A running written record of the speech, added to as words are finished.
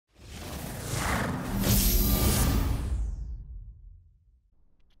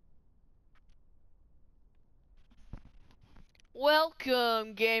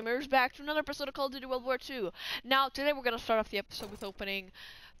Welcome, gamers, back to another episode of CoD WW2. Now, today we're gonna start off the episode with opening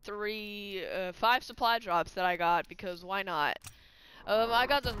five supply drops that I got because why not? I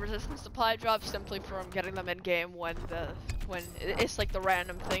got the resistance supply drops simply from getting them in game when it's like the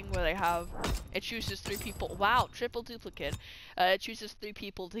random thing where it chooses 3 people. Wow, triple duplicate. It chooses 3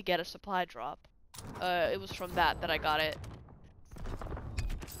 people to get a supply drop. It was from that I got it.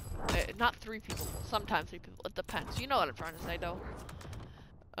 Not 3 people, sometimes 3 people, it depends. You know what I'm trying to say though.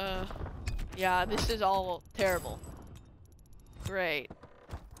 Yeah, this is all terrible. Great.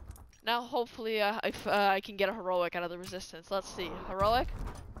 Now hopefully if I can get a heroic out of the resistance. Let's see. Heroic?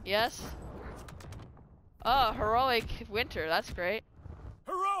 Yes? Oh, heroic winter, that's great.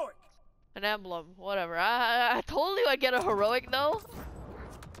 Heroic! An emblem, whatever. I told you I'd get a heroic though.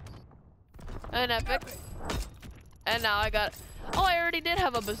 An epic. And now I got... Oh, I already did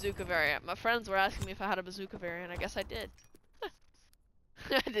have a bazooka variant. My friends were asking me if I had a bazooka variant. I guess I did.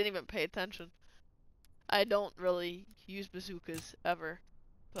 I didn't even pay attention. I don't really use bazookas ever,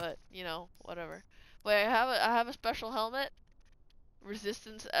 but you know, whatever. Wait, I have a special helmet.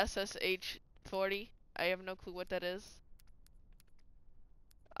 Resistance SSH-40. I have no clue what that is.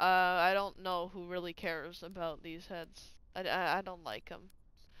 I don't know who really cares about these heads. I don't like them.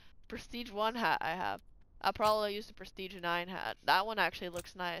 Prestige 1 hat I have. I'll probably use the Prestige 9 hat. That one actually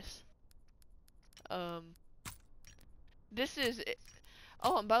looks nice. This is...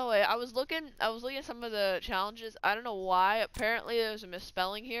 Oh, and by the way, I was looking at some of the challenges. I don't know why. Apparently there's a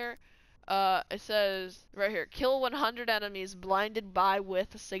misspelling here. It says, right here, kill 100 enemies blinded by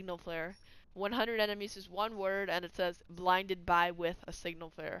with a signal flare. 100 enemies is one word, and it says blinded by with a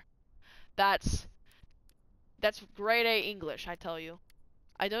signal flare. That's grade A English, I tell you.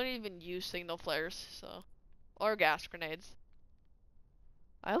 I don't even use signal flares, so... Or gas grenades.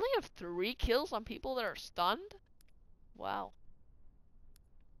 I only have 3 kills on people that are stunned? Wow.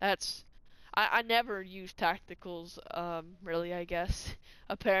 That's... I never use tacticals, really, I guess.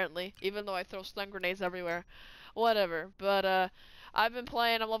 Apparently. Even though I throw stun grenades everywhere. Whatever. But, I've been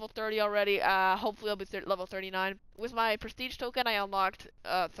playing, I'm level 30 already. Hopefully I'll be level 39. With my prestige token, I unlocked,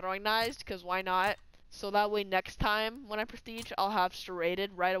 throwing knives, because why not? So that way next time when I prestige, I'll have serrated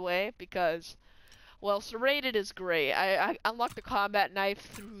right away, because... Well, serrated is great. I unlocked the combat knife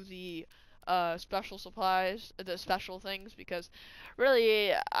through the special supplies, the special things, because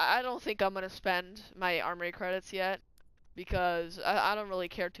really, I don't think I'm going to spend my armory credits yet, because I don't really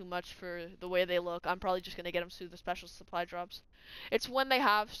care too much for the way they look. I'm probably just going to get them through the special supply drops. It's when they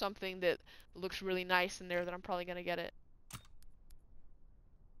have something that looks really nice in there that I'm probably going to get it.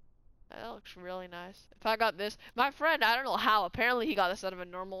 That looks really nice. If I got this, my friend, I don't know how, apparently he got this out of a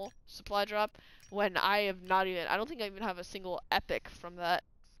normal supply drop, when I have not even, I don't think I even have a single epic from that.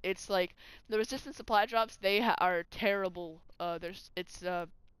 It's like, the resistance supply drops, they are terrible.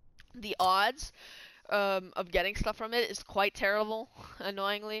 The odds, of getting stuff from it is quite terrible,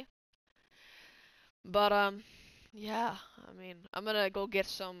 annoyingly. But, yeah, I mean, I'm gonna go get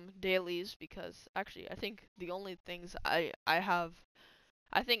some dailies, because, actually, I think the only things I have...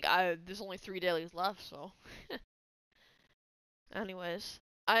 there's only 3 dailies left, so. Anyways,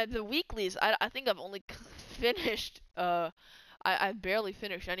 the weeklies, I think I've only finished, I barely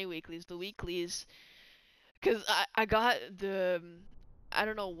finished any weeklies. The weeklies, because I got I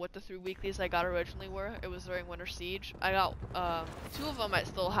don't know what the 3 weeklies I got originally were. It was during Winter Siege. I got, 2 of them I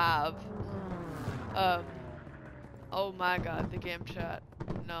still have. Oh my god, the game chat.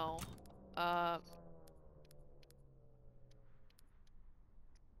 No.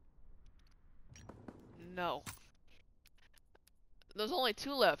 No. There's only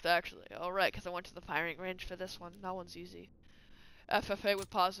 2 left, actually. Alright, because I went to the firing range for this one. That one's easy. FFA with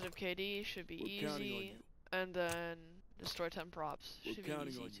positive KD should be easy. And then destroy 10 props. Should be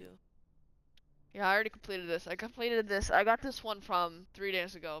easy too. Yeah, I already completed this. I got this one from 3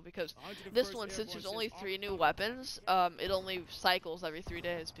 days ago, because this one, since there's only 3 new weapons, it only cycles every 3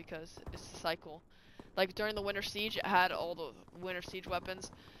 days, because it's the cycle. Like, during the Winter Siege, it had all the Winter Siege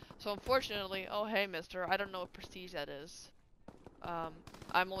weapons. So unfortunately, oh hey mister, I don't know what prestige that is.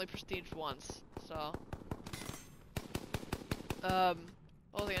 I'm only prestiged once, so. What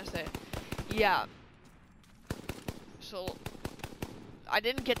was I gonna say? Yeah. So, I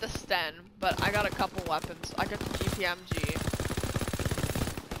didn't get the Sten, but I got a couple weapons. I got the GPMG.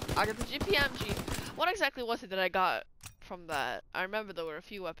 What exactly was it that I got from that? I remember there were a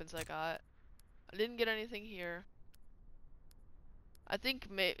few weapons I got. I didn't get anything here. I think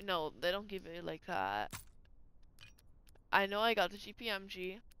no, they don't give it like that. I know I got the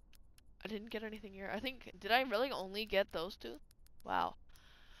GPMG. I didn't get anything here. I think, did I really only get those 2? Wow.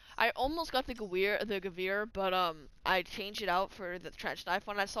 I almost got the Gavir, but I changed it out for the trench knife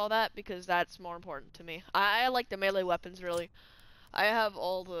when I saw that because that's more important to me. I like the melee weapons really. I have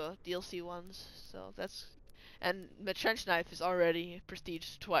all the DLC ones, so that's, and the trench knife is already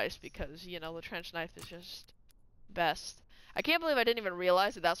prestige twice because you know the trench knife is just best. I can't believe I didn't even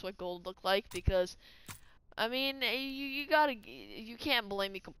realize that that's what gold looked like because I mean you can't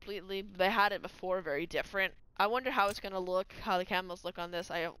blame me completely. They had it before very different. I wonder how it's gonna look, how the camos look on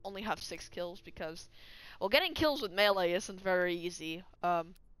this. I only have 6 kills because, well, getting kills with melee isn't very easy.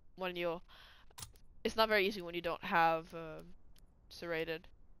 When you, it's not very easy when you don't have serrated.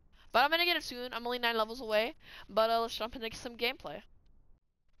 But I'm gonna get it soon. I'm only 9 levels away. But let's jump into some gameplay.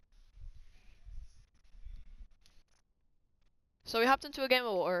 So we hopped into a game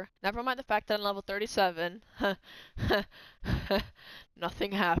of war. Never mind the fact that I'm level 37.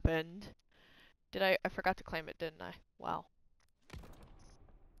 Nothing happened. I forgot to claim it, didn't I? Wow.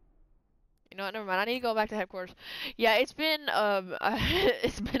 You know what, never mind. I need to go back to headquarters. Yeah, it's been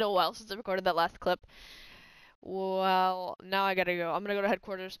it's been a while since I recorded that last clip. Well, now I gotta go. I'm gonna go to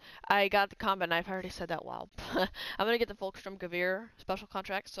headquarters. I got the combat knife. I already said that. Wow. I'm gonna get the Volkstrom Gavir special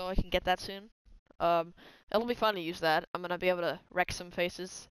contract so I can get that soon. It'll be fun to use that. I'm gonna be able to wreck some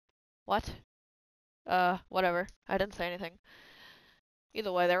faces. What? Whatever. I didn't say anything.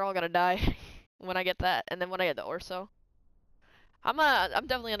 Either way, they're all gonna die when I get that, and then when I get the Orso. I'm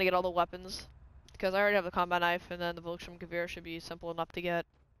definitely gonna get all the weapons because I already have the combat knife, and then the Volkstrom Gavir should be simple enough to get.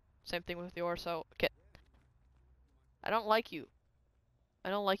 Same thing with the Orso. Get. I don't like you.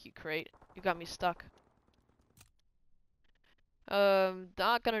 I don't like you, Crate. You got me stuck.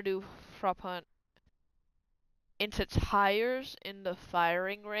 Not gonna do prop hunt into tires in the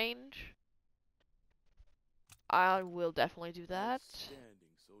firing range. I will definitely do that.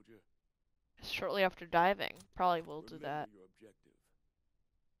 Shortly after diving, probably will do that.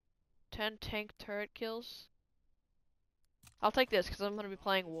 10 tank turret kills. I'll take this because I'm gonna be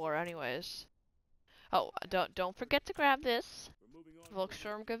playing war anyways. Oh, don't forget to grab this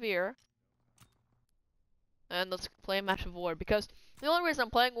Volkssturm Gavir. And let's play a match of war because the only reason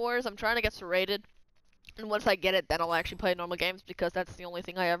I'm playing war is I'm trying to get serrated. And once I get it, then I'll actually play normal games because that's the only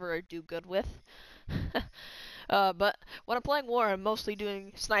thing I ever do good with. But when I'm playing war, I'm mostly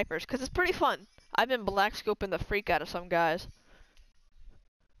doing snipers because it's pretty fun. I've been black scoping the freak out of some guys.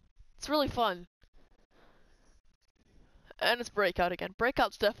 It's really fun. And it's breakout again.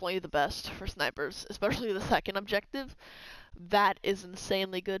 Breakout's definitely the best for snipers, especially the second objective. That is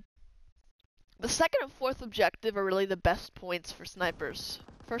insanely good. The second and fourth objective are really the best points for snipers.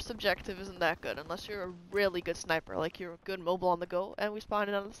 First objective isn't that good unless you're a really good sniper, like you're good mobile on the go, and we spawned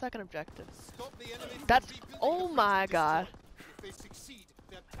in on the second objective. That's, oh my god.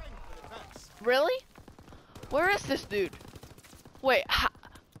 Really? Where is this dude? Wait,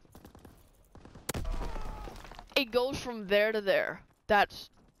 it goes from there to there. That's...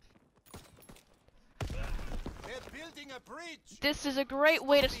 This is a great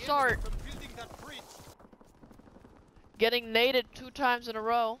way to start. Getting naded 2 times in a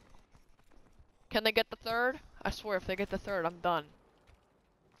row. Can they get the third? I swear if they get the third, I'm done.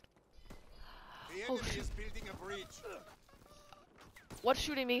 Oh, shoot. What's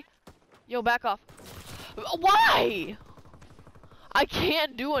shooting me? Yo, back off. Why? I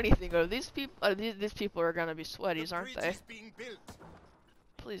can't do anything. These people are gonna be sweaties, aren't they?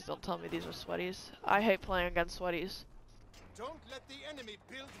 Please don't tell me these are sweaties. I hate playing against sweaties. Don't let the enemy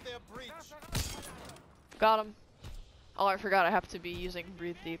build their breach. Got him. Oh, I forgot I have to be using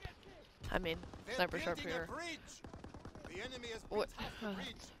breathe deep. I mean, sniper sharpshooter. The enemy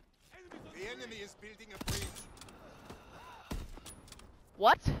is building a breach.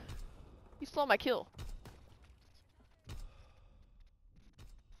 What? You stole my kill.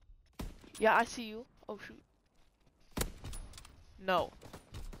 Yeah, I see you. Oh shoot. No.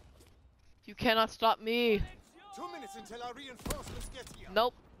 You cannot stop me. 2 minutes until our reinforcements get here.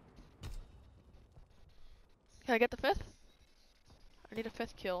 Nope. Can I get the 5th? I need a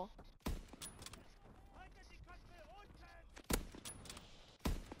 5th kill.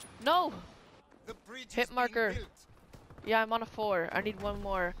 No! Hit marker. Yeah, I'm on a 4. I need 1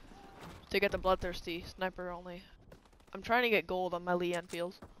 more to get the bloodthirsty sniper only. I'm trying to get gold on my Lee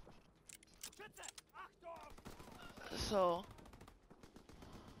Enfields. So...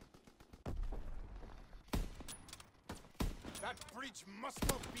 That bridge must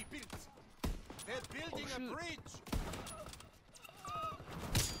not be built. They're building a bridge.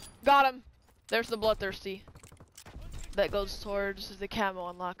 Got him. There's the bloodthirsty. That goes towards the camo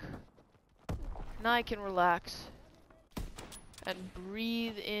unlock. Now I can relax and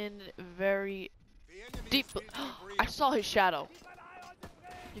breathe in very deep. I saw his shadow.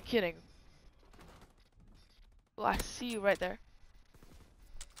 You're kidding. Oh, I see you right there.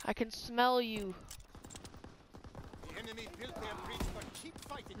 I can smell you. The enemy built their breach, but keep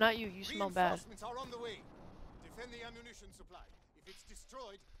fighting. Not you. You smell bad. Reinforcements are on the way. Defend the ammunition supply. If it's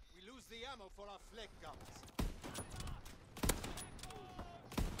destroyed, we lose the ammo for our flag guns.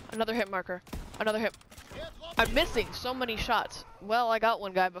 Another hit marker. Another hit. I'm missing so many shots. Well, I got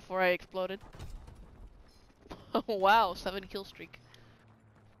one guy before I exploded. Wow, 7 kill streak.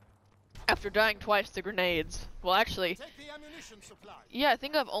 After dying twice to grenades. Well, actually, Take the ammunition supply. yeah, I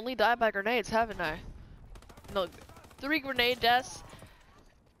think I've only died by grenades, haven't I? No, 3 grenade deaths.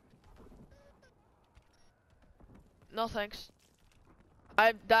 No thanks.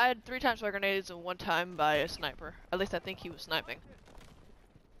 I died 3 times by grenades and 1 time by a sniper. At least I think he was sniping.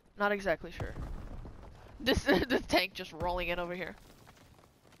 Not exactly sure. This tank just rolling in over here.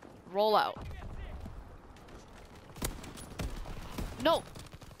 Roll out. No!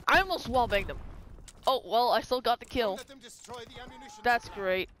 I almost wallbanged him. Oh, well, I still got the kill. Let them destroy the ammunition That's supply.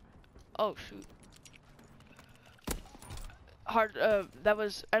 great. Oh, shoot. Hard, that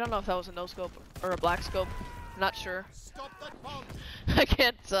was, I don't know if that was a no scope or a black scope. Not sure. Stop that bomb. I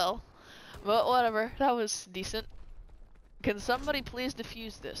can't tell. But whatever, that was decent. Can somebody please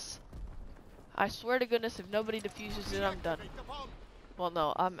defuse this? I swear to goodness, if nobody defuses it, I'm done. Deactivate the bomb. Well,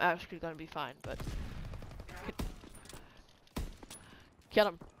 no, I'm actually gonna be fine, but... Get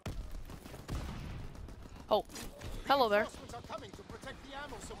him. Oh, hello there. Reinforcements are coming to protect the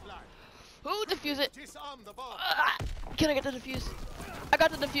ammo supply. Ooh, defuse it. Disarm the bomb. Ah, can I get the defuse? I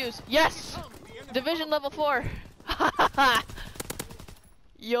got the defuse. Yes! Disarm the enemy Division bomb. level 4.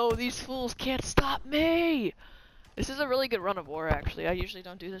 Yo, these fools can't stop me. This is a really good run of war, actually. I usually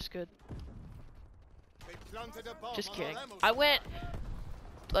don't do this good. They planted a bomb Just on kidding. our ammo I supply. went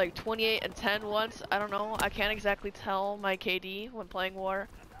like 28 and 10 once. I don't know. I can't exactly tell my KD when playing war.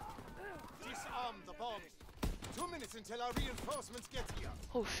 Disarm the bomb. 2 minutes until our reinforcements get here.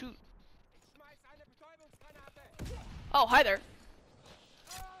 Oh shoot. Oh, hi there.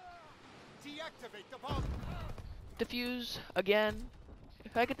 Deactivate the bomb. Defuse again.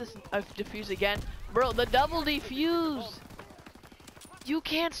 If I get this defuse again, bro, the double defuse. You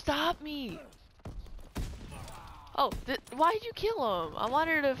can't stop me. Oh, why did you kill him? I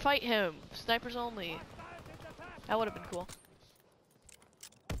wanted to fight him. Snipers only. That would have been cool.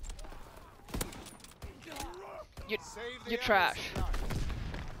 Save the You're ammo trash. supply.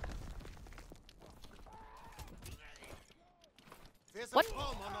 There's What? a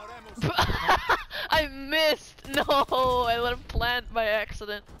bomb on our ammo supply. I missed. No, I let him plant by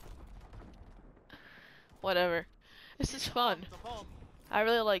accident. Whatever. This is fun. The bomb. I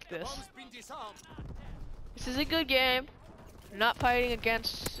really like The this. bomb's been disarmed. This is a good game. Not fighting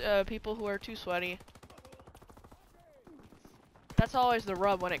against people who are too sweaty. That's always the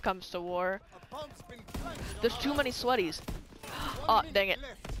rub when it comes to war. A bomb's been planted on There's our too ammo many supply. sweaties. 1 Oh, minute dang it.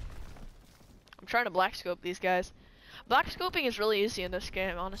 left. I'm trying to black scope these guys. Black scoping is really easy in this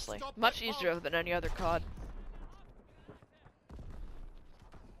game, honestly. Stop Much that easier bomb. than any other COD.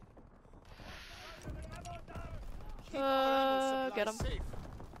 Keep our ammo Get him. supply safe.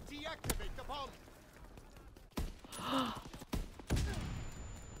 Deactivate the bomb.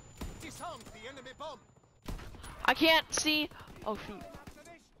 Disarm the enemy bomb. I can't see. Oh shoot.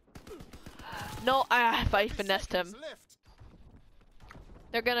 No, if I 30 finessed him, seconds left.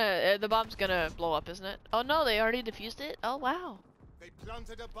 they're gonna. The bomb's gonna blow up, isn't it? Oh no, they already defused it. Oh wow. They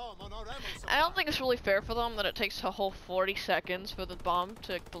planted a bomb on our ammo supply. I don't think it's really fair for them that it takes a whole 40 seconds for the bomb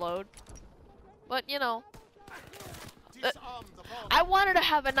to explode. But you know, Disarm the bomb. I wanted to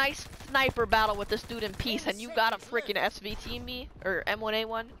have a nice sniper battle with this dude in peace, and you got a freaking SVT me or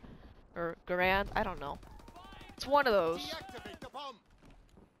M1A1 or Garand. I don't know. It's one of those. Deactivate the bomb.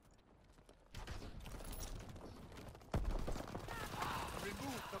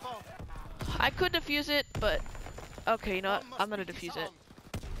 Remove the bomb. I could defuse it, but okay, you know what? Bomb must I'm gonna be defuse it. disarmed.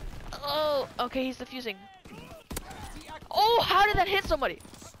 Oh, okay, he's defusing. Deactivate Oh, how the did that bomb. hit somebody?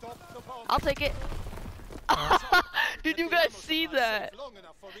 Stop the bomb. I'll take it. Did Let you the guys ammo see supply that? safe long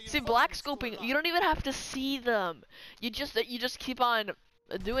enough for See, black reinforcements to scoping, arrive. you don't even have to see them. You just keep on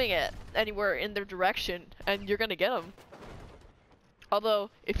doing it anywhere in their direction, and you're gonna get them. Although,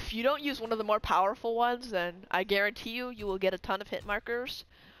 if you don't use one of the more powerful ones, then I guarantee you will get a ton of hit markers.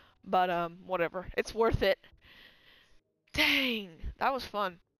 But whatever, it's worth it. Dang, that was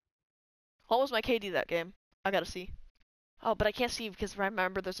fun. What was my KD that game? I gotta see. Oh, but I can't see because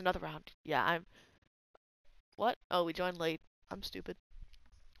remember there's another round. Yeah, I'm. What? Oh, we joined late. I'm stupid.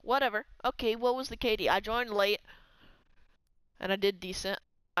 Whatever. Okay, what was the KD? I joined late, and I did decent.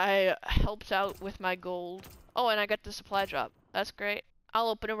 I helped out with my gold. Oh, and I got the supply drop. That's great. I'll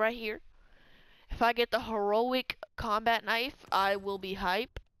open it right here. If I get the heroic combat knife, I will be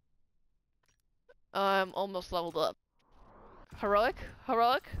hype. I'm almost leveled up. Heroic?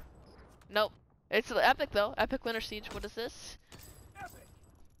 Heroic? Nope. It's epic though. Epic Winter Siege. What is this?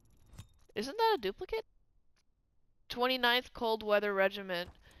 Isn't that a duplicate? 29th Cold Weather Regiment.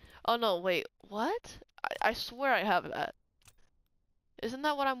 Oh no, wait. What? I swear I have that. Isn't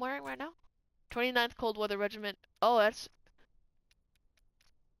that what I'm wearing right now? 29th Cold Weather Regiment. Oh, that's...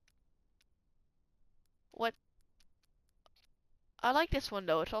 What? I like this one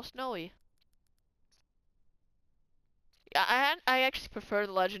though. It's all snowy. Yeah, I actually prefer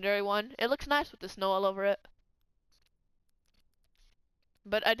the legendary one. It looks nice with the snow all over it.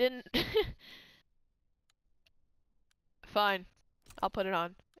 But I didn't... Fine. I'll put it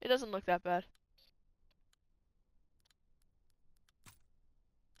on. It doesn't look that bad.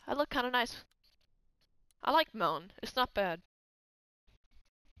 I look kind of nice. I like Mountain. It's not bad.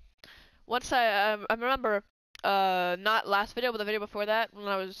 Once I remember, not last video, but the video before that, when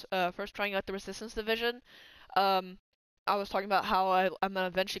I was first trying out the Resistance Division, um, I was talking about how I'm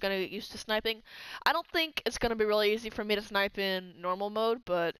eventually gonna get used to sniping. I don't think it's gonna be really easy for me to snipe in normal mode,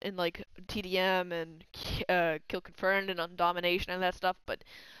 but in like TDM and kill confirmed and on domination and that stuff. But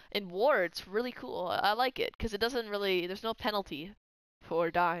in war, it's really cool. I like it because it doesn't really. There's no penalty for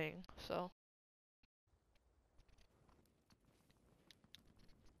dying. So.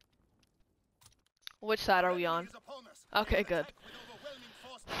 Which side are we on? Okay, good.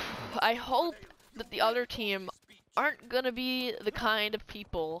 I hope that the other team aren't gonna be the kind of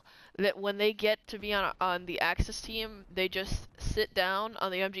people that when they get to be on the Axis team, they just sit down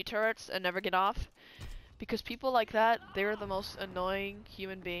on the MG turrets and never get off. Because people like that, they're the most annoying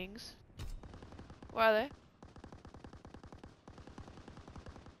human beings. Where are they?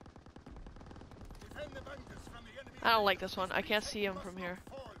 I don't like this one. I can't see him from here.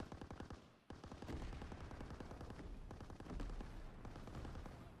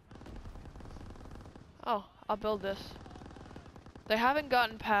 Oh, I'll build this. They haven't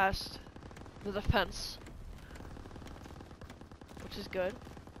gotten past the defense, which is good.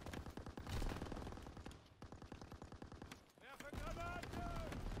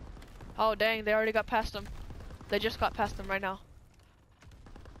 Oh dang, they already got past them. They just got past them right now.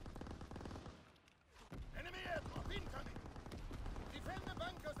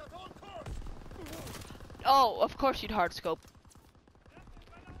 Oh, of course you'd hard scope.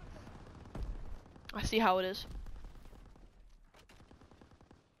 I see how it is.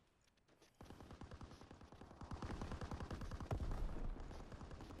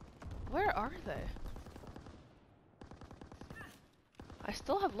 Where are they? I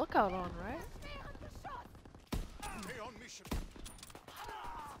still have lookout on, right?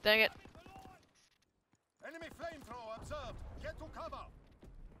 Dang it. Enemy flamethrower observed. Get to cover.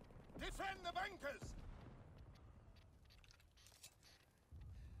 Defend the bunkers.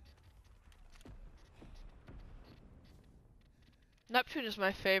 Neptune is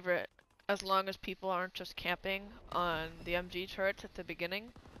my favorite, as long as people aren't just camping on the MG turrets at the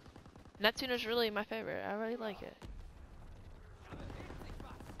beginning. Neptune is really my favorite. I really like it.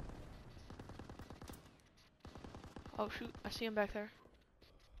 Oh shoot, I see him back there.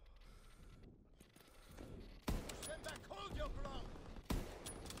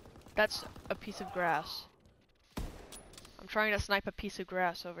 That's a piece of grass. I'm trying to snipe a piece of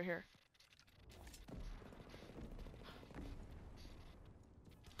grass over here.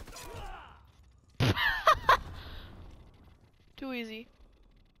 Too easy.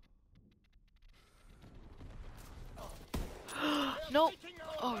 Nope.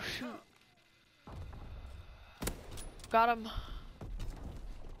 Oh shoot. Got him.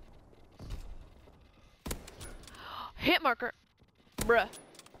 Hit marker. Bruh.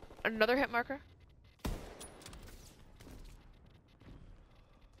 Another hit marker.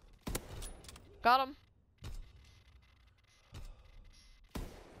 Got him.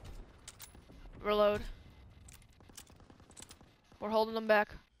 Reload. We're holding them back.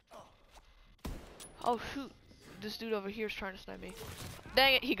 Oh shoot. This dude over here is trying to snipe me.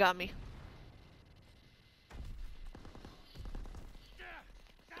 Dang it, he got me.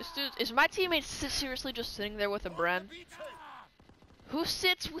 This dude, is my teammate seriously just sitting there with a Bren? Who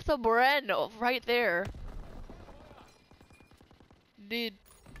sits with a Bren? Oh, right there. Dude,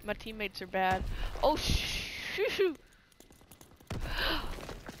 my teammates are bad. Oh shoot.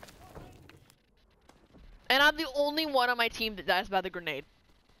 And I'm the only one on my team that dies by the grenade.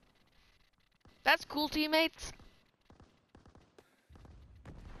 That's cool, teammates.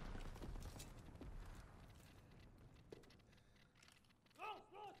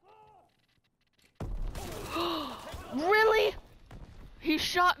 Really? was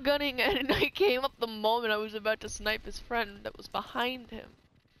shotgunning and I came up the moment I was about to snipe his friend that was behind him.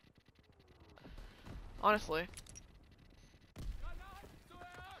 Honestly.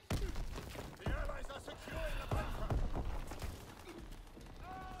 The Allies are securing the bunker.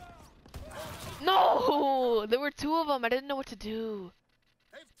 No! There were two of them. I didn't know what to do.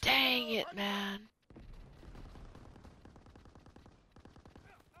 They've Dang taken it, our man.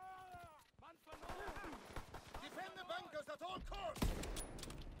 Defend the bunkers at all costs.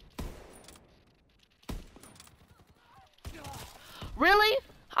 Really?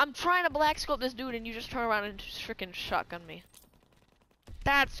 I'm trying to black scope this dude and you just turn around and just freaking shotgun me.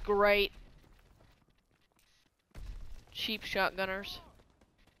 That's great. Cheap shotgunners.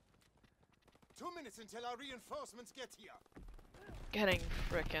 2 minutes until our reinforcements get here. Getting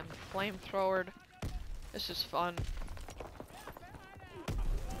frickin' flamethrowered. This is fun.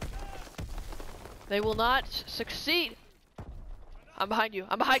 They will not succeed. I'm behind you.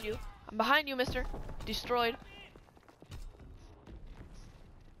 I'm behind you. I'm behind you, mister. Destroyed.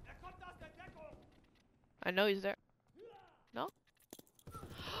 I know he's there. No?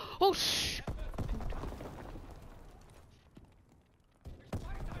 Oh, shh!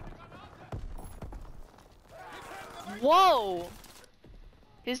 Whoa!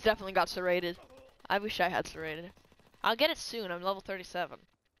 He's definitely got serrated. I wish I had serrated. I'll get it soon. I'm level 37.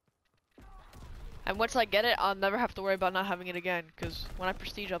 And once I get it, I'll never have to worry about not having it again. Because when I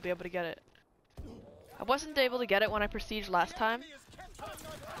prestige, I'll be able to get it. I wasn't able to get it when I prestige last time.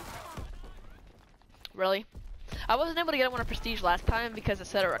 Really? I wasn't able to get it when I prestige last time because it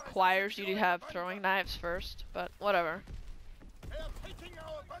said it requires you to have throwing knives first. But whatever. They are taking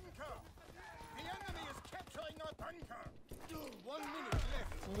our bunker. The enemy is capturing our bunker. 1 minute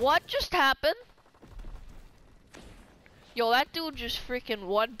left. What just happened? Yo, that dude just freaking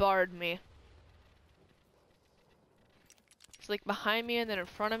one-barred me. It's like behind me and then in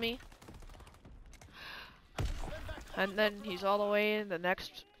front of me. And then he's all the way in the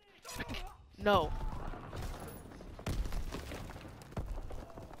next... No.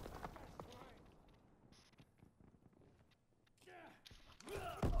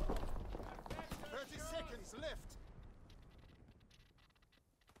 Left.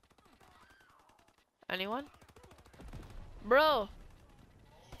 Anyone? Bro!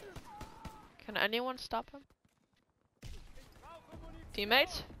 Can anyone stop him?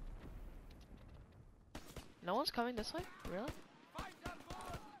 Teammates? No one's coming this way? Really?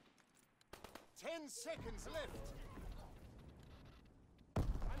 10 seconds left.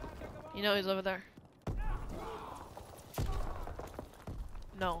 You know he's over there.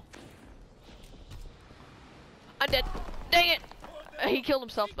 No. I'm dead. Dang it! He killed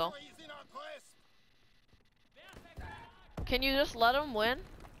himself though. Can you just let him win,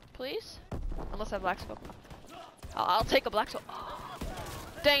 please? Unless I black scope. I'll take a black scope.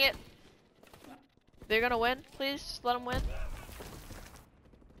 Dang it! They're gonna win, please. Just let them win.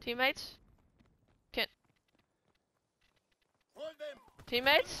 Teammates?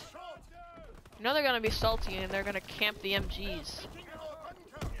 Teammates? You know they're gonna be salty and they're gonna camp the MGs.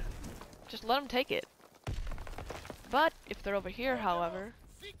 Just let them take it. But if they're over here, however,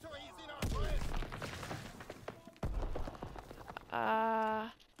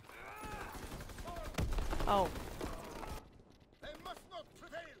 oh.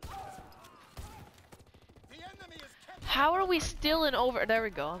 How are we still in over? There we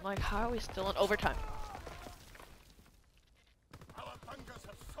go. I'm like, how are we still in overtime? Our bunkers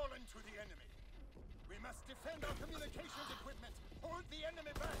have fallen to the enemy. We must defend our communications equipment. Hold the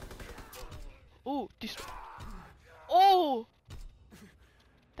enemy back. Ooh, oh!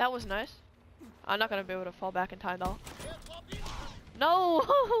 That was nice. I'm not gonna be able to fall back in time though.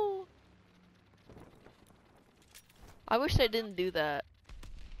 No! I wish I didn't do that.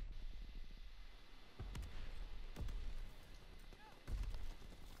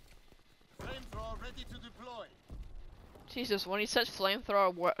 Flamethrower ready to deploy. Jesus, when he says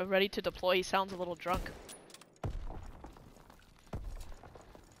flamethrower ready to deploy, he sounds a little drunk.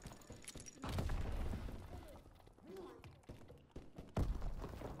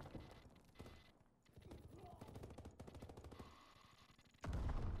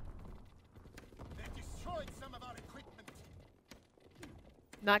 They destroyed some of our equipment.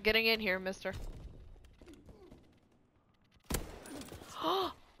 Not getting in here, mister.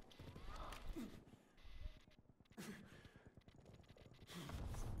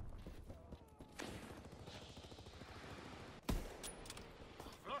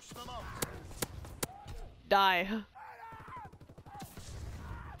 Flush them out. Die.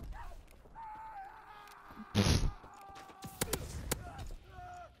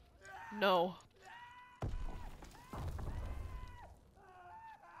 No.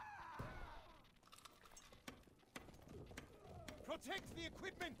 Protect the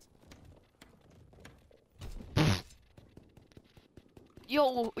equipment.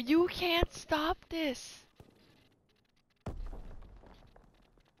 Yo, you can't stop this.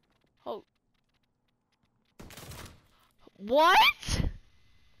 Oh. What?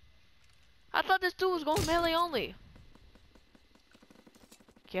 I thought this dude was going melee only.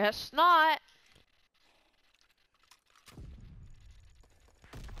 Guess not.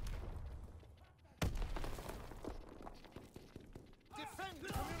 Defend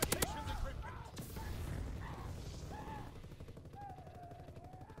the communications equipment.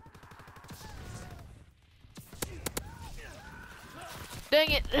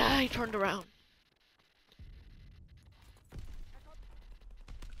 Dang it. He turned around.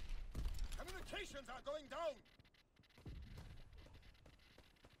 Communications are going down.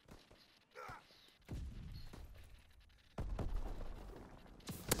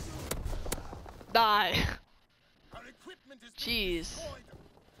 Die. Our equipment is Jeez. destroyed.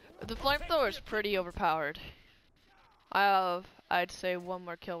 The flamethrower is pretty overpowered. I have, I'd say, one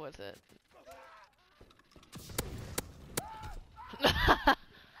more kill with it.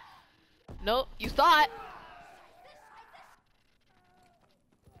 Nope, you thought.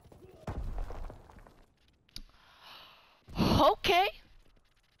 Okay.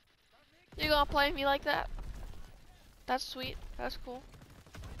 You gonna play me like that? That's sweet. That's cool.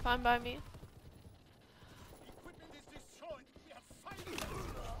 Fine by me. Equipment is destroyed. We are fighting.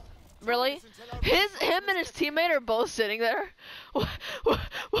 Really? Him and his teammate are both sitting there. What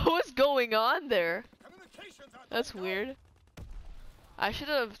was going on there? Communications are That's going down. weird. I should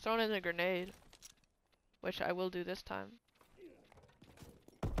have thrown in a grenade, which I will do this time.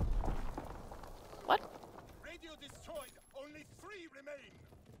 What? Radio destroyed. Only 3 remain.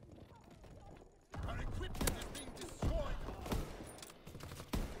 Our equipment is being destroyed.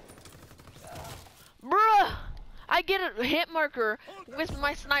 Bruh! I get a hit marker with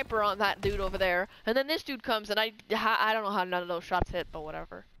my sniper on that dude over there, and then this dude comes and I don't know how none of those shots hit, but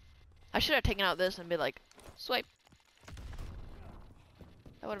whatever. I should have taken out this and be like, swipe.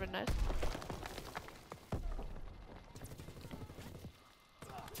 That would have been nice.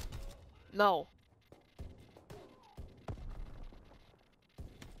 No.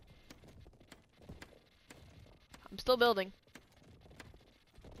 I'm still building.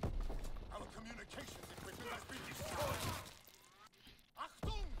 Our communications equipment has been destroyed.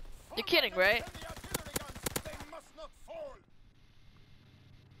 Achtung! You're kidding, right? Defend the artillery guns. They must not fall.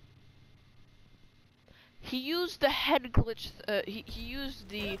 He used the head glitch, he used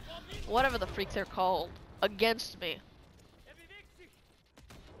the, whatever the freak they're called, against me.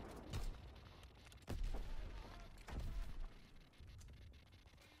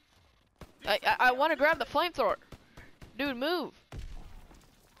 I want to grab the flamethrower. Dude, move.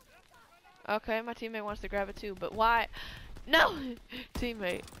 Okay, my teammate wants to grab it too, but why? No!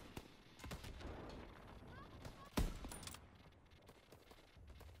 Teammate.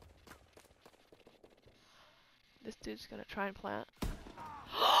 This dude's gonna try and plant.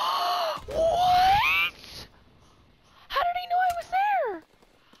 What? How did he know I was there?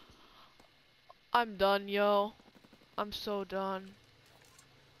 I'm done, yo. I'm so done.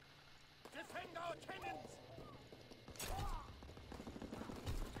 Defend our cannons.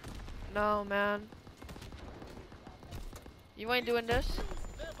 No, man. You ain't doing this. Use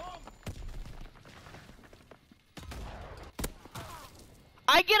their bomb.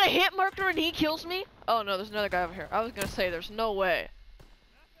 I get a hit marker and he kills me? Oh no, there's another guy over here. I was gonna say there's no way.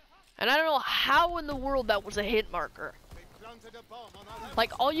 And I don't know how in the world that was a hit marker. They planted a bomb on our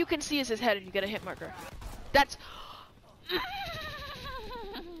Like all you can see is his head and you get a hit marker. That's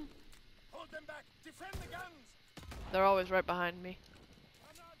Hold them back. Defend the guns. They're always right behind me.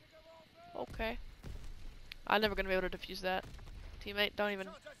 Okay. I'm never gonna be able to defuse that. Teammate, don't even.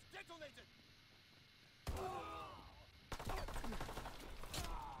 Charges detonated.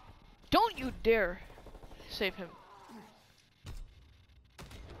 Don't you dare save him.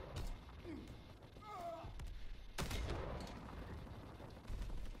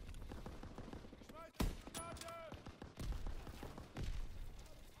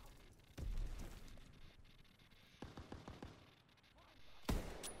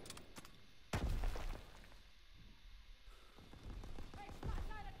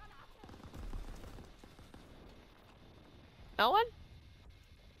 No one?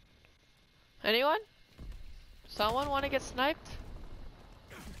 Anyone? Someone want to get sniped?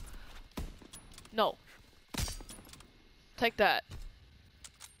 No. Take that.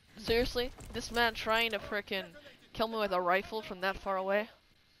 Seriously? This man trying to frickin' kill me with a rifle from that far away?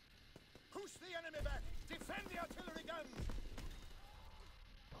 Push the enemy back. Defend the artillery guns.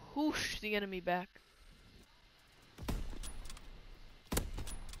 Push the enemy back.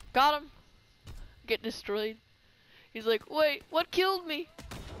 Got him. Get destroyed. He's like, wait, what killed me?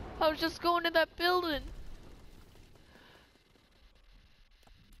 I was just going in that building.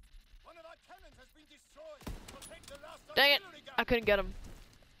 One of our cannons has been destroyed. We'll take the last Dang it. artillery gun. I couldn't get him.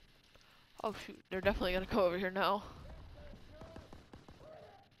 Oh shoot, they're definitely gonna go over here now.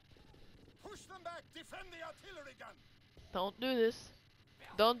 Push them back. Defend the artillery gun. Don't do this.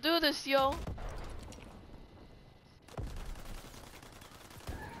 Don't do this, yo.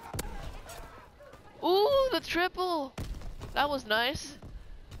 Ooh, the triple. That was nice.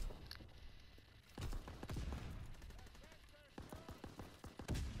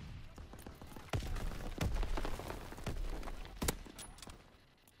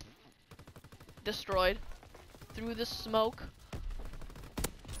 Destroyed. Through the smoke.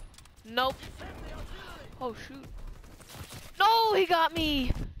 Nope. Oh shoot. No, he got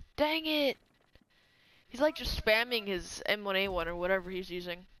me. Dang it. He's like just spamming his M1A1 or whatever he's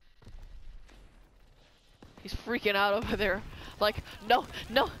using. He's freaking out over there. Like, no,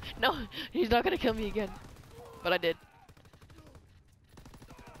 no, no. He's not gonna kill me again. But I did.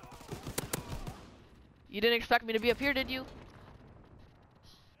 You didn't expect me to be up here, did you?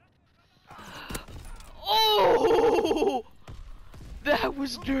 Oh! That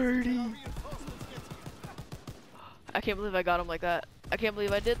was dirty. I can't believe I got him like that. I can't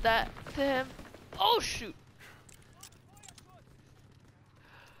believe I did that to him. Oh shoot.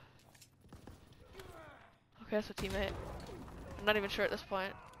 Okay, that's a teammate. I'm not even sure at this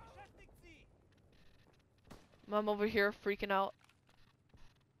point. I'm over here freaking out.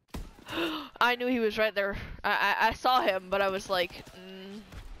 I knew he was right there. I saw him, but I was like,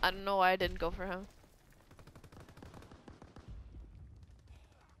 I don't know why I didn't go for him.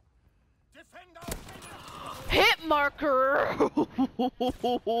 Hit marker!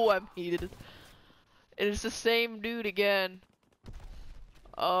 I'm heated. It is the same dude again.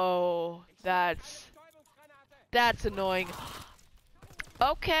 Oh, that's annoying.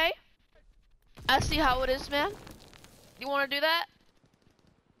 Okay. I see how it is, man. You wanna do that?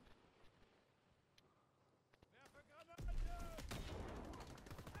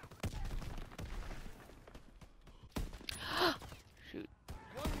 Shoot.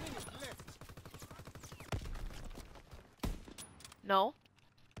 1 minute left. No.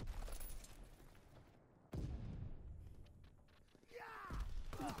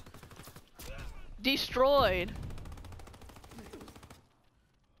 Destroyed.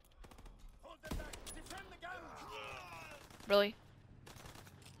 Hold them back. Defend the gun. Really?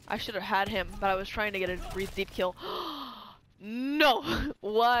 I should have had him, but I was trying to get a breathe deep kill. No!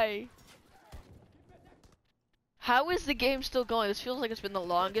 Why? How is the game still going? This feels like it's been the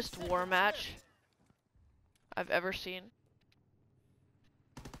longest war match I've ever seen.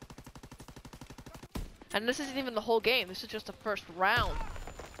 And this isn't even the whole game. This is just the first round.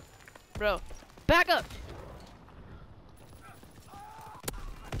 Bro, back up!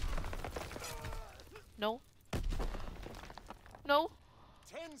 No. No.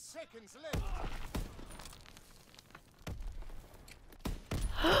 10 seconds left.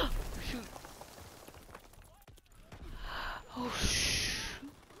 Shoot. Oh,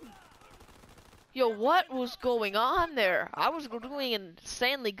 yo, what was going on there? I was doing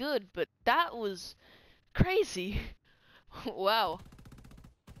insanely good, but that was crazy. Wow.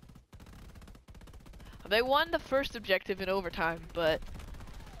 They won the first objective in overtime, but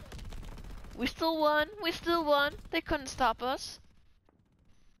we still won. We still won. They couldn't stop us.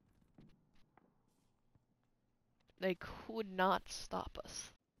 They could not stop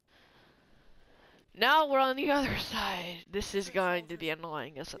us. Now we're on the other side. This is going to be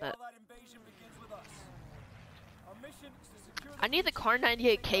annoying, isn't it? I need the Car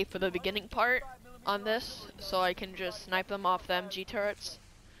 98K for the beginning part on this, so I can just snipe them off the MG turrets.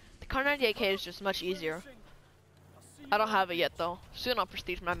 The Car 98K is just much easier. I don't have it yet though. Soon I'll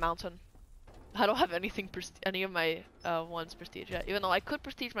prestige my mountain. I don't have anything, any of my ones prestige yet. Even though I could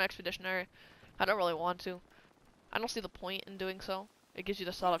prestige my expeditionary, I don't really want to. I don't see the point in doing so. It gives you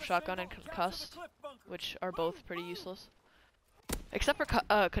the sawed-off shotgun and concussed, which are both pretty useless. Except for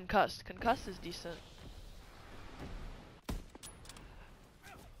concussed. Concussed is decent.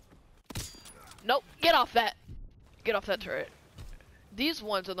 Nope, get off that! Get off that turret. These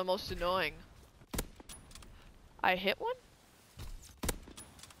ones are the most annoying. I hit one?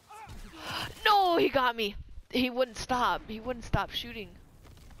 No, he got me! He wouldn't stop. He wouldn't stop shooting.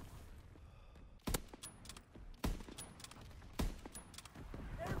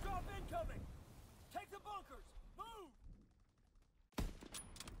 Airdrop incoming. Take the bunkers. Move.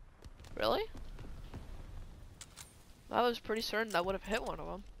 Really? I was pretty certain I would have hit one of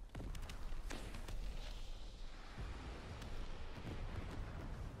them.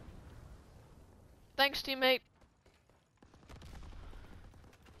 Thanks, teammate.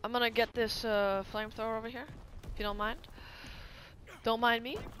 I'm gonna get this flamethrower over here, if you don't mind. Don't mind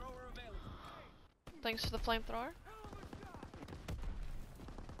me. Thanks for the flamethrower.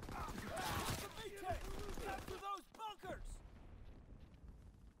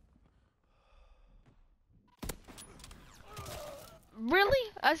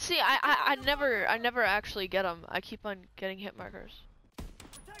 Really? I see. I never actually get them. I keep on getting hit markers.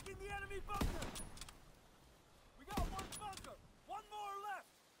 We're taking the enemy bunker. We got one bunker. One more left.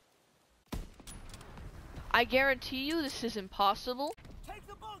 I guarantee you this is impossible. Take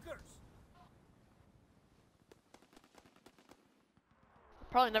the bunkers.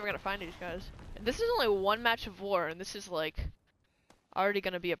 Probably never gonna find these guys. And this is only one match of war, and this is like already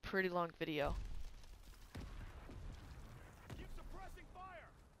gonna be a pretty long video. Keep suppressing fire.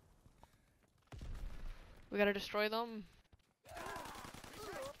 We gotta destroy them.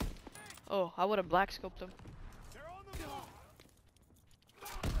 Oh, I would have black scoped them. They're on the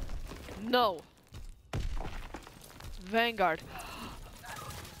move. No. Vanguard.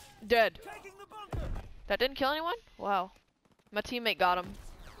 Dead. Taking the bunker. That didn't kill anyone? Wow. My teammate got him.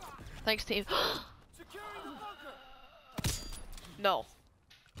 Thanks, team. Securing the bunker. No.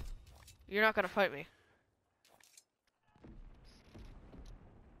 You're not gonna fight me.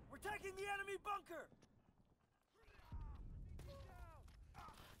 We're taking the enemy bunker.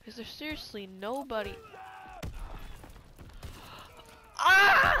 Is there seriously nobody?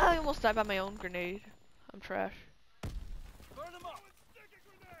 Ah! I almost died by my own grenade. I'm trash. Burn them up.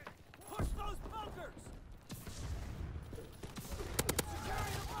 Push those bunkers.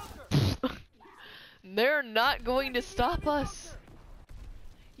 Securing the bunker. They're not going to stop us.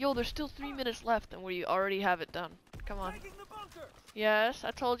 Yo, there's still 3 minutes left and we already have it done. Come on. Taking the bunker. Yes,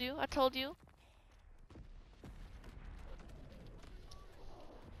 I told you. I told you.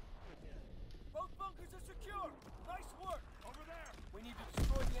 Both bunkers are secure. Nice work. Over there. We need to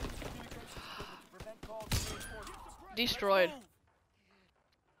destroy the enemy communications equipment to prevent calls to reinforcements. Destroyed. Let's move.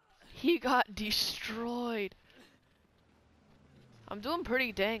 He got destroyed. I'm doing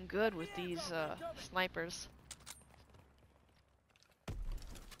pretty dang good with these snipers.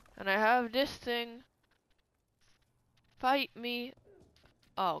 And I have this thing. Fight me.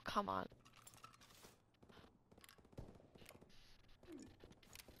 Oh, come on.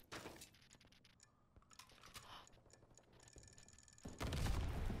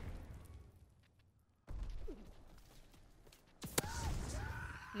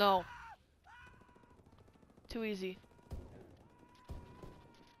 No. Too easy.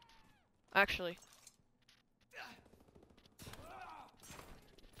 Actually.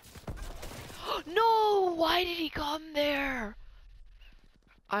 No! Why did he come there?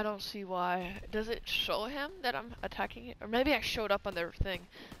 I don't see why. Does it show him that I'm attacking it? Or maybe I showed up on their thing.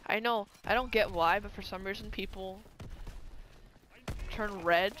 I know. I don't get why, but for some reason people turn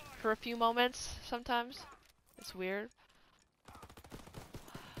red for a few moments sometimes. It's weird.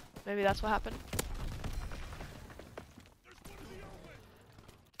 Maybe that's what happened.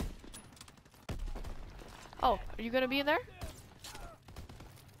 Oh, are you gonna be in there?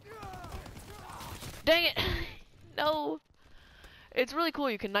 Dang it! No! It's really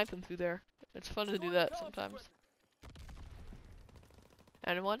cool, you can knife them through there. It's fun to do that sometimes.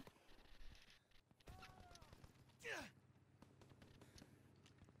 Anyone?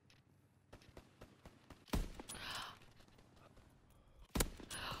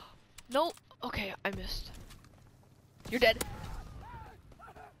 No! Okay, I missed. You're dead.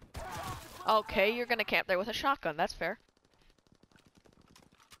 Okay, you're gonna camp there with a shotgun, that's fair.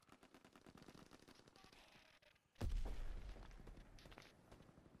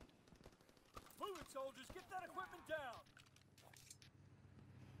 Move it, soldiers. Get that equipment down.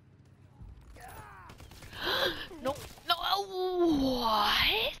 No, no,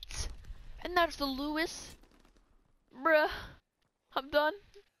 what? And that's the Lewis? Bruh, I'm done.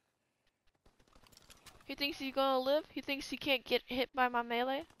 He thinks he's gonna live? He thinks he can't get hit by my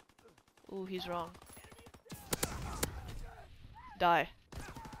melee? Ooh, he's wrong. Die.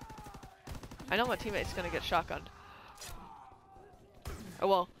 I know my teammate's gonna get shotgunned. Oh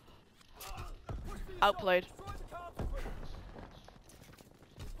well. Outplayed. Destroy the comms equipment.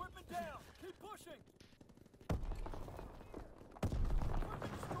 Equipment down. Keep pushing.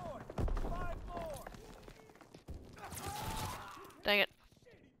 Equipment destroyed. 5 more. Dang it.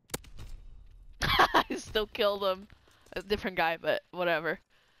 I still killed him. A different guy, but whatever.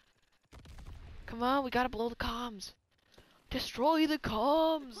 Come on, we gotta blow the comms. Destroy the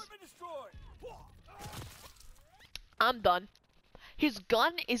comms. Equipment destroyed. I'm done. His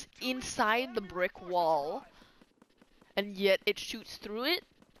gun is inside the brick wall, and yet it shoots through it.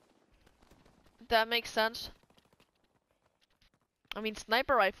 That makes sense. I mean,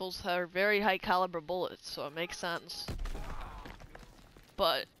 sniper rifles are very high caliber bullets, so it makes sense.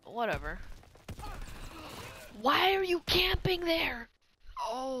 But, whatever. Why are you camping there?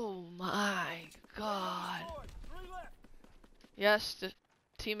 Oh my god. Yes,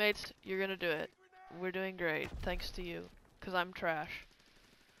 teammates, you're gonna do it. We're doing great, thanks to you. Cause I'm trash.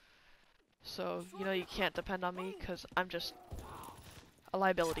 So, you know you can't depend on me, cause I'm just a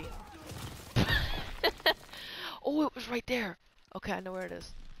liability. Oh, it was right there. Okay, I know where it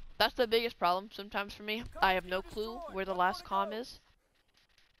is. That's the biggest problem sometimes for me. I have no clue where the last comm is.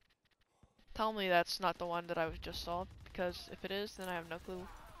 Tell me that's not the one that I just saw, because if it is, then I have no clue.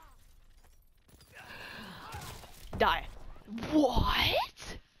 Die.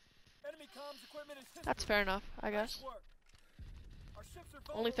 What? That's fair enough, I guess.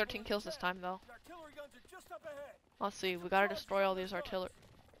 Only 13 kills this time, though. Let's see, we gotta destroy all these artillery.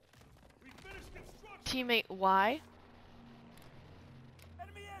 Teammate Y.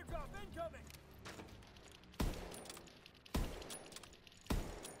 Enemy airdrop incoming.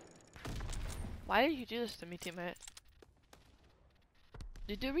 Why did you do this to me, teammate?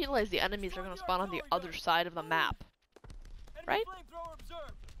 You do realize the enemies are gonna spawn on the other side of the map, right?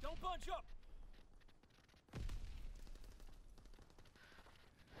 Don't bunch up.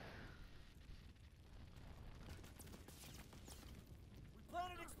 We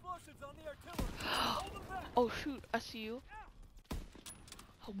planted explosives on the artillery. Hold them back. Oh shoot, I see you.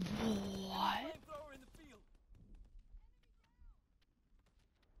 What?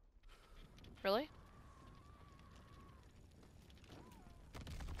 Really?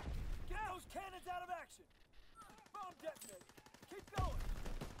 Get those cannons out of action. Bomb detonated. Keep going.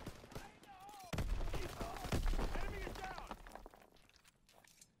 Enemy is down.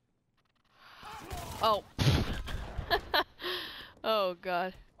 Oh. Oh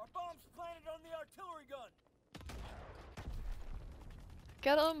god. Our bombs planted on the artillery gun.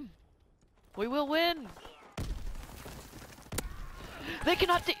 Get him! We will win! They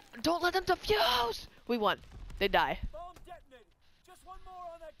cannot don't let them defuse! We won. They die. Bomb detonated. Just one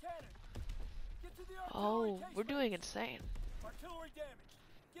more on that cannon. Get to the artillery Oh, we're casemate. doing insane. Artillery damage.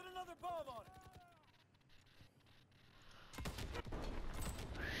 Get another bomb on it.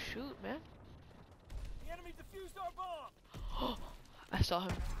 Shoot, man. The enemy defused our bomb. I saw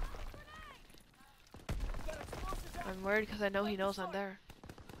him. We got explosives out. I'm worried because I know he knows I'm there.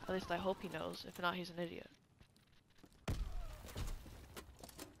 At least I hope he knows. If not, he's an idiot.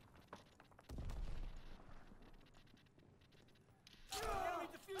 The enemy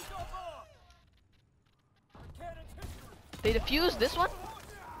defused our bomb. Our cannon's history. They defused this one?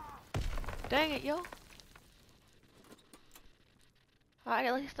 Dang it, yo. Alright,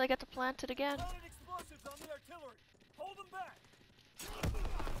 at least I get to plant it again. Planted explosives on the artillery. Hold them back.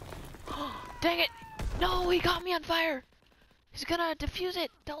 Dang it! No, he got me on fire! He's gonna defuse it!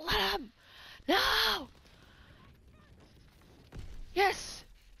 Don't let him! No! Yes!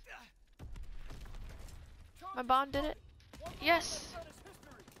 My bomb did it. Yes!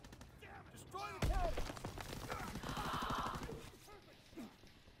 Destroy the cannon.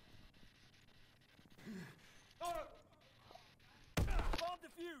 Bomb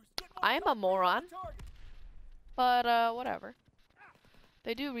defused. Get more I am a target. moron, Target. but whatever.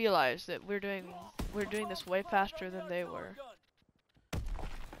 They do realize that we're doing this way faster than they were,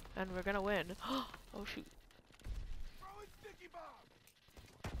 and we're gonna win. Oh shoot! Throwing sticky bomb.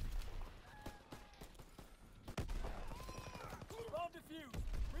 Bomb defused.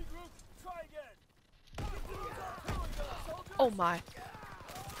 Regroup. Try again. Oh my!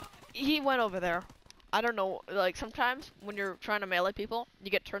 He went over there. I don't know. Like sometimes when you're trying to melee people,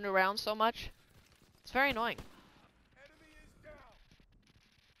 you get turned around so much. It's very annoying. Enemy is down.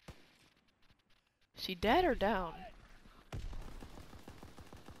 Is she dead or down?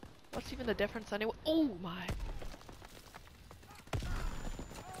 What's even the difference anyway? Oh my!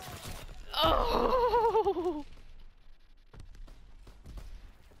 Oh!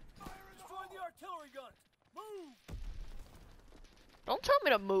 Destroy the artillery guns. Move. Don't tell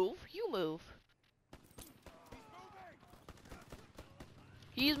me to move. You move.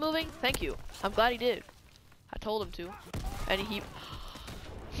 He's moving? Thank you. I'm glad he did. I told him to. And he...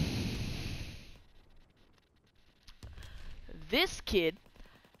 This kid,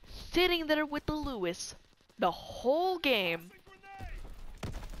 sitting there with the Lewis, the whole game,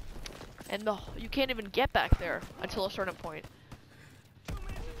 and you can't even get back there until a certain point. 2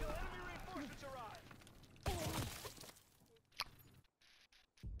 minutes until enemy reinforcements arrive.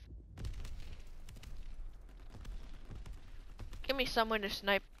 Give me someone to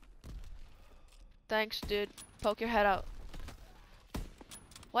snipe. Thanks, dude. Poke your head out.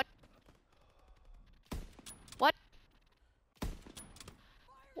 What?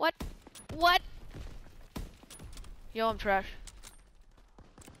 What? What? Yo, I'm trash.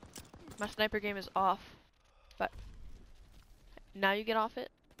 My sniper game is off. But now you get off it?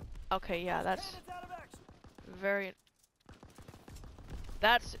 Okay, yeah, that's very...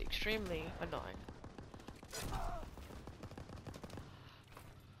 That's extremely annoying.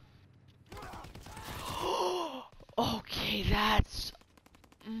 Okay, that's...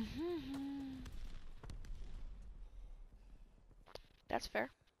 That's fair.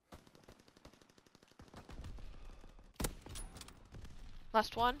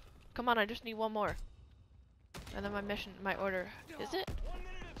 Last one? Come on, I just need one more. And then my mission, my order. Is it? 1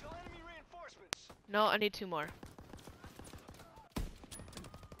 minute until enemy reinforcements. No, I need 2 more.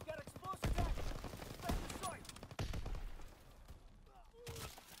 We got explosive action. Defend the site.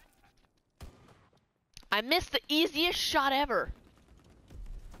 I missed the easiest shot ever.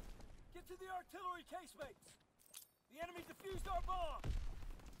 Get to the artillery casemates. The enemy defused our bomb.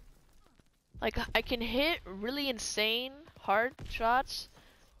 Like, I can hit really insane hard shots,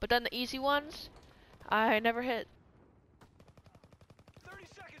 but then the easy ones, I never hit. 30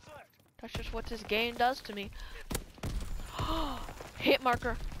 seconds left. That's just what this game does to me. Hit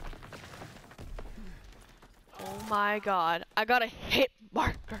marker. Oh my god. I got a hit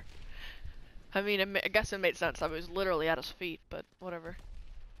marker. I mean, I guess it made sense. I was literally at his feet, but whatever.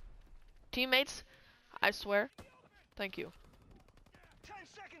 Teammates, I swear. Thank you. 10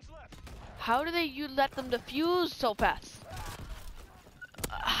 seconds left. How do you let them defuse so fast?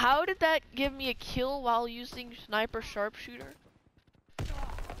 How did that give me a kill while using sniper sharpshooter? Failed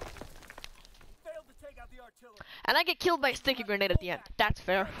to take out the artillery. And I get killed by a sticky grenade at the end. That's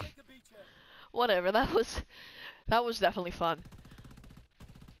fair. Take the beachhead. Whatever, that was definitely fun.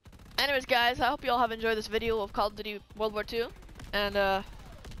 Anyways, guys, I hope you all have enjoyed this video of Call of Duty World War II. And,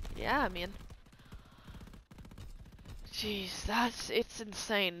 yeah, I mean... Jeez, it's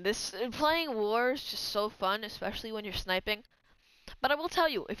insane. Playing war is just so fun, especially when you're sniping. But I will tell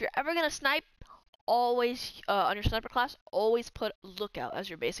you, if you're ever gonna snipe, always, on your sniper class, always put lookout as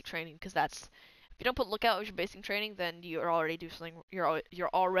your basic training, because if you don't put lookout as your basic training, then you're already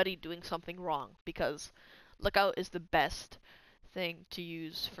doing something wrong, because lookout is the best thing to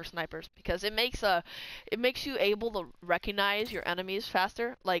use for snipers, because it makes you able to recognize your enemies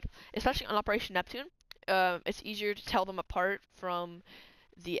faster, like, especially on Operation Neptune. It's easier to tell them apart from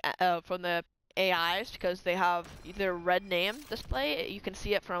the AIs because they have their red name display. You can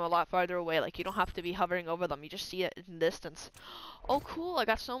see it from a lot farther away. Like, you don't have to be hovering over them. You just see it in distance. Oh, cool. I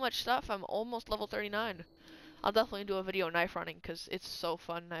got so much stuff. I'm almost level 39. I'll definitely do a video knife running because it's so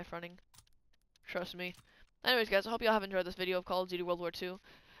fun knife running. Trust me. Anyways, guys, I hope you all have enjoyed this video of Call of Duty World War II.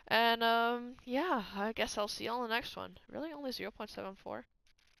 And, yeah, I guess I'll see you all in the next one. Really? Only 0.74?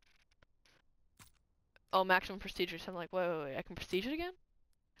 Oh, maximum prestige. I'm like, wait, I can prestige it again?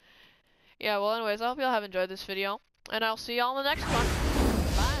 Yeah, well, anyways, I hope you all have enjoyed this video, and I'll see y'all in the next one.